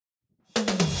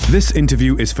This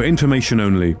interview is for information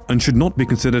only and should not be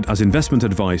considered as investment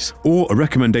advice or a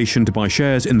recommendation to buy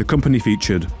shares in the company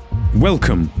featured.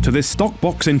 Welcome to this Stock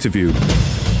Box interview.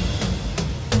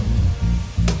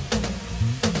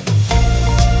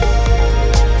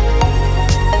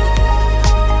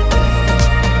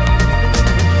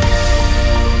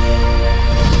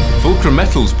 Fulcrum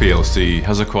Metals PLC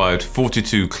has acquired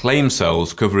 42 claim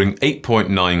cells covering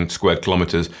 8.9 square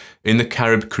kilometres in the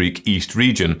Carib Creek East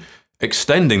region,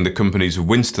 extending the company's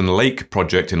Winston Lake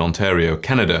Project in Ontario,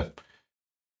 Canada.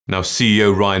 Now,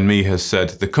 CEO Ryan Mee has said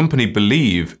the company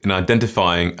believe in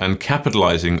identifying and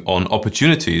capitalising on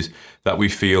opportunities that we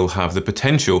feel have the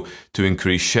potential to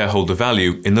increase shareholder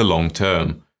value in the long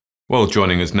term. Well,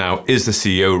 joining us now is the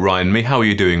CEO, Ryan Mee. How are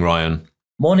you doing, Ryan?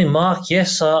 Morning, Mark.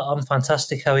 Yes, I'm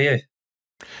fantastic. How are you?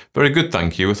 Very good,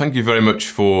 thank you. Well, thank you very much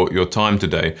for your time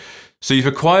today. So you've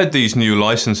acquired these new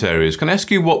license areas. Can I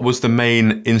ask you what was the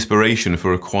main inspiration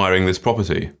for acquiring this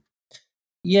property?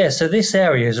 Yeah, so this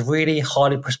area is a really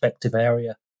highly prospective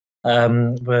area.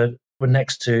 We're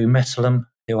next to Metalum,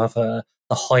 who have the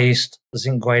highest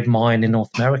zinc grade mine in North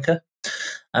America.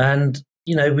 And,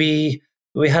 you know, we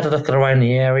had a look around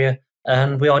the area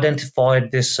and we identified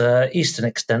this eastern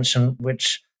extension,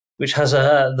 which has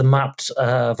the mapped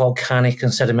volcanic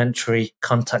and sedimentary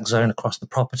contact zone across the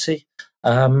property.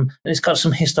 And it's got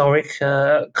some historic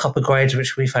copper grades,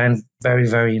 which we found very,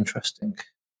 very interesting.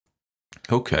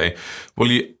 Okay. Well,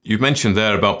 you mentioned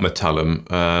there about Metalum.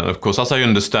 Of course, as I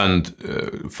understand,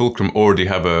 Fulcrum already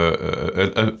have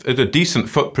a decent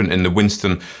footprint in the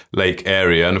Winston Lake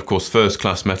area. And of course, First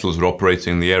Class Metals are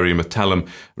operating in the area. Metalum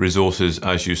Resources,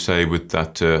 as you say, with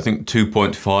that, I think,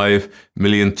 2.5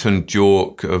 million ton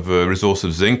JORC of resource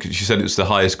of zinc. She said it's the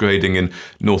highest grading in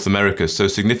North America. So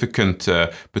significant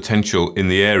potential in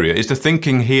the area. Is the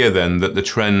thinking here then that the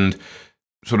trend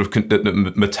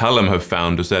that Metalum have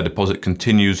found as their deposit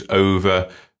continues over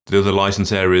the other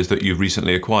license areas that you've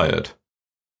recently acquired?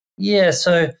 Yeah,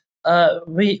 so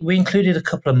we included a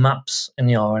couple of maps in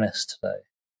the RNS today,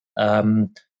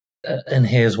 and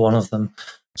here's one of them.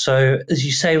 So as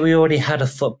you say, we already had a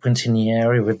footprint in the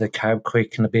area with the Carib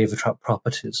Creek and the Beaver Trap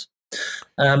properties.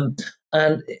 And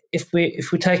if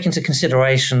we take into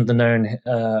consideration the known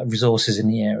resources in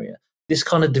the area, this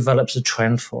kind of develops a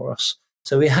trend for us.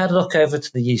 So we had a look over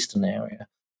to the eastern area,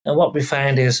 and what we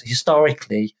found is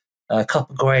historically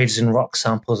copper grades in rock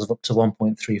samples of up to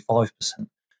 1.35%,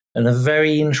 and a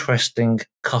very interesting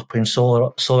copper in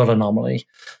soil anomaly,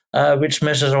 which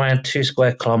measures around 2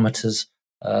 square kilometres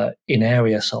in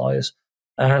area size,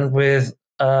 and with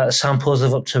samples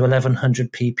of up to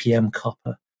 1100 ppm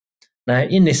copper. Now,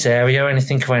 in this area,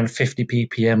 anything around 50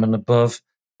 ppm and above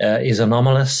is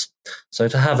anomalous. So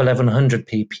to have 1100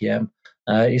 ppm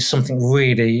is something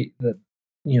really that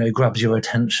grabs your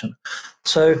attention.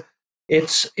 So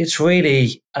it's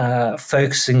really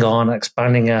focusing on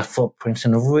expanding our footprint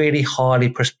in a really highly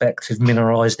prospective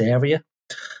mineralized area.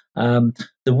 The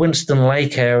Winston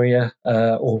Lake area,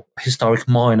 or historic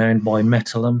mine owned by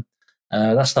Metalum,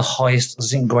 that's the highest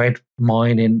zinc grade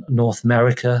mine in North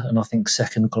America, and I think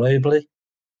second globally.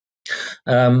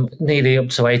 Nearly up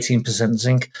to 18%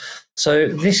 zinc. So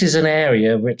this is an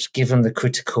area which, given the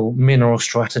critical mineral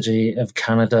strategy of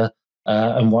Canada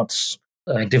and what's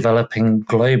developing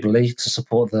globally to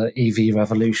support the EV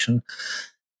revolution,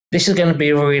 this is going to be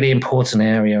a really important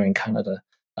area in Canada.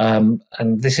 And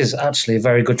this is actually a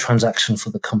very good transaction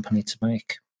for the company to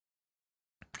make.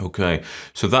 Okay,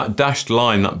 so that dashed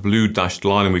line, that blue dashed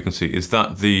line we can see, is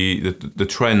that the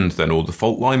trend then, or the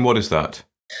fault line? What is that?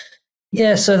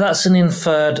 Yeah, so that's an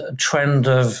inferred trend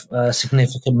of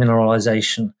significant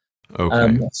mineralization.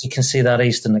 Okay. As you can see, that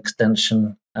eastern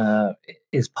extension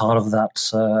is part of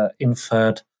that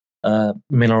inferred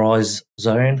mineralized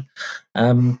zone.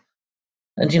 And,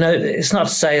 it's not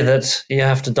to say that you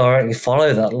have to directly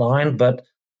follow that line, but,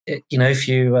 if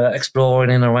you explore in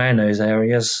and around those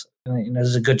areas,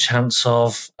 there's a good chance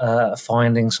of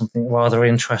finding something rather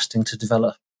interesting to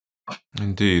develop.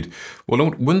 Indeed. Well,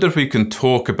 I wonder if we can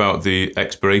talk about the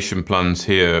exploration plans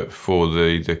here for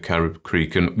the Carib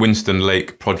Creek and Winston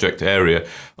Lake Project area.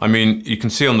 I mean, you can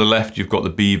see on the left you've got the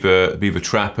Beaver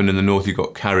Trap, and in the north you've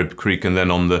got Carib Creek, and then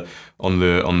on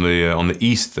the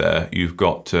east there you've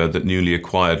got the newly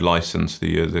acquired license,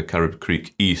 the Carib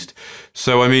Creek East.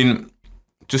 So I mean,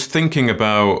 just thinking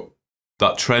about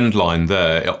that trend line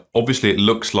there, obviously it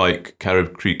looks like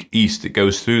Carib Creek East, it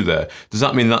goes through there. Does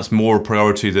that mean that's more a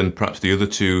priority than perhaps the other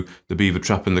two, the Beaver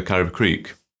Trap and the Carib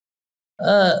Creek?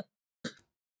 Not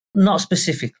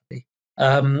specifically.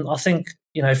 I think,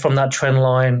 from that trend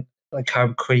line, like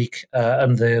Carib Creek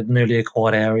and the newly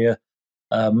acquired area,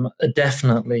 are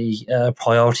definitely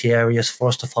priority areas for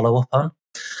us to follow up on.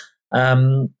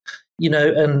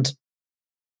 And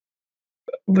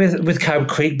with Carib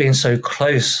Creek being so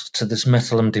close to this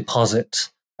Metalum deposit,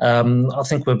 I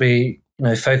think we'll be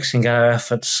focusing our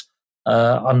efforts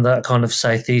on that kind of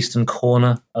southeastern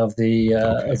corner of the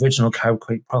original Carib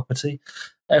Creek property,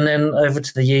 and then over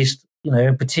to the east,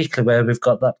 in particular where we've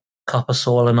got that copper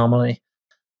soil anomaly.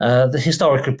 The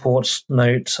historic reports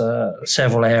note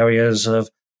several areas of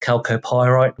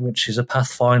chalcopyrite, which is a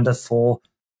pathfinder for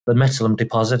the Metalum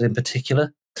deposit in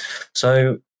particular.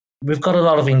 So we've got a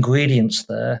lot of ingredients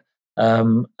there,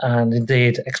 and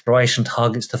indeed exploration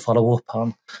targets to follow up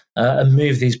on and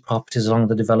move these properties along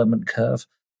the development curve,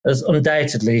 as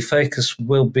undoubtedly focus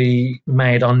will be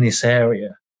made on this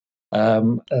area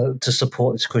to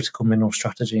support this critical mineral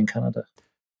strategy in Canada.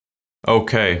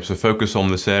 Okay, so focus on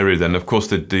this area then. Of course,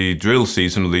 the drill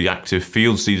season, or the active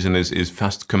field season, is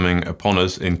fast coming upon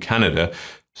us in Canada.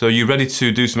 So are you ready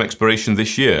to do some exploration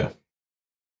this year?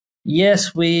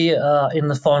 Yes, we are in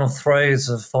the final throes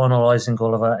of finalising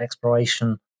all of our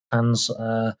exploration plans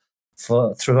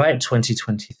for throughout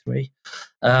 2023.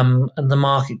 And the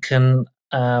market can,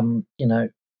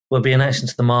 we'll be announcing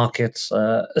to the market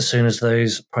as soon as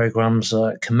those programs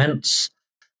commence.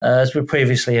 As we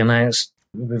previously announced,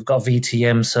 we've got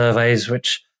VTM surveys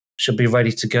which should be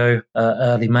ready to go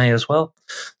early May as well.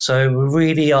 So we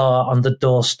really are on the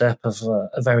doorstep of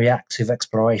a very active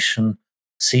exploration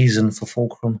season for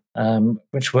Fulcrum,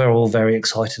 which we're all very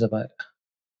excited about.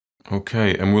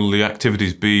 Okay, and will the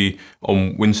activities be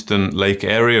on Winston Lake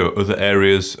area or other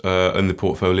areas in the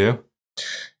portfolio?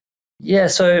 Yeah,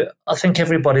 so I think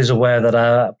everybody's aware that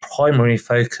our primary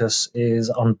focus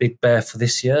is on Big Bear for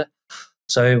this year.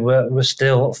 So we're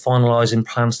still finalising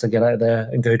plans to get out there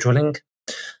and go drilling.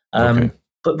 Okay.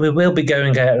 But we will be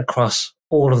going out across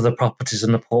all of the properties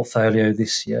in the portfolio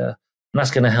this year. And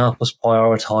that's going to help us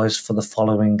prioritise for the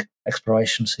following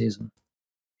exploration season.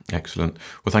 Excellent.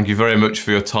 Well, thank you very much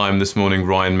for your time this morning,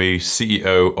 Ryan Mee,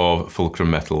 CEO of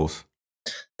Fulcrum Metals.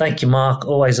 Thank you, Mark.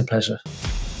 Always a pleasure.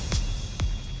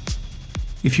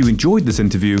 If you enjoyed this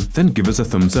interview, then give us a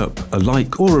thumbs up, a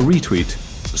like or a retweet.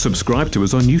 Subscribe to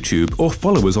us on YouTube or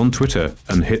follow us on Twitter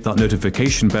and hit that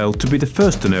notification bell to be the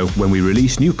first to know when we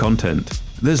release new content.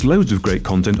 There's loads of great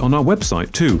content on our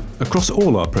website too, across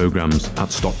all our programs at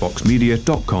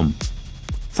stockboxmedia.com.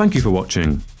 Thank you for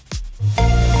watching.